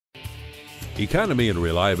Economy and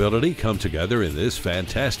reliability come together in this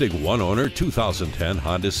fantastic one-owner 2010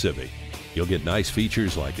 Honda Civic. You'll get nice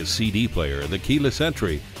features like a CD player, the keyless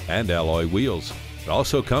entry, and alloy wheels. It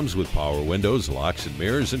also comes with power windows, locks and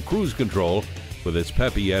mirrors, and cruise control. With its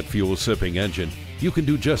peppy yet fuel-sipping engine, you can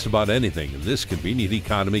do just about anything in this convenient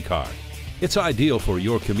economy car. It's ideal for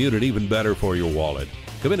your commute and even better for your wallet.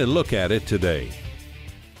 Come in and look at it today.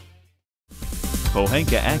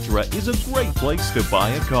 Pohanka Acura is a great place to buy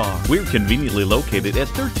a car. We're conveniently located at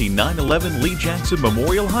 13911 Lee Jackson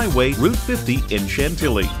Memorial Highway, Route 50 in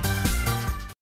Chantilly.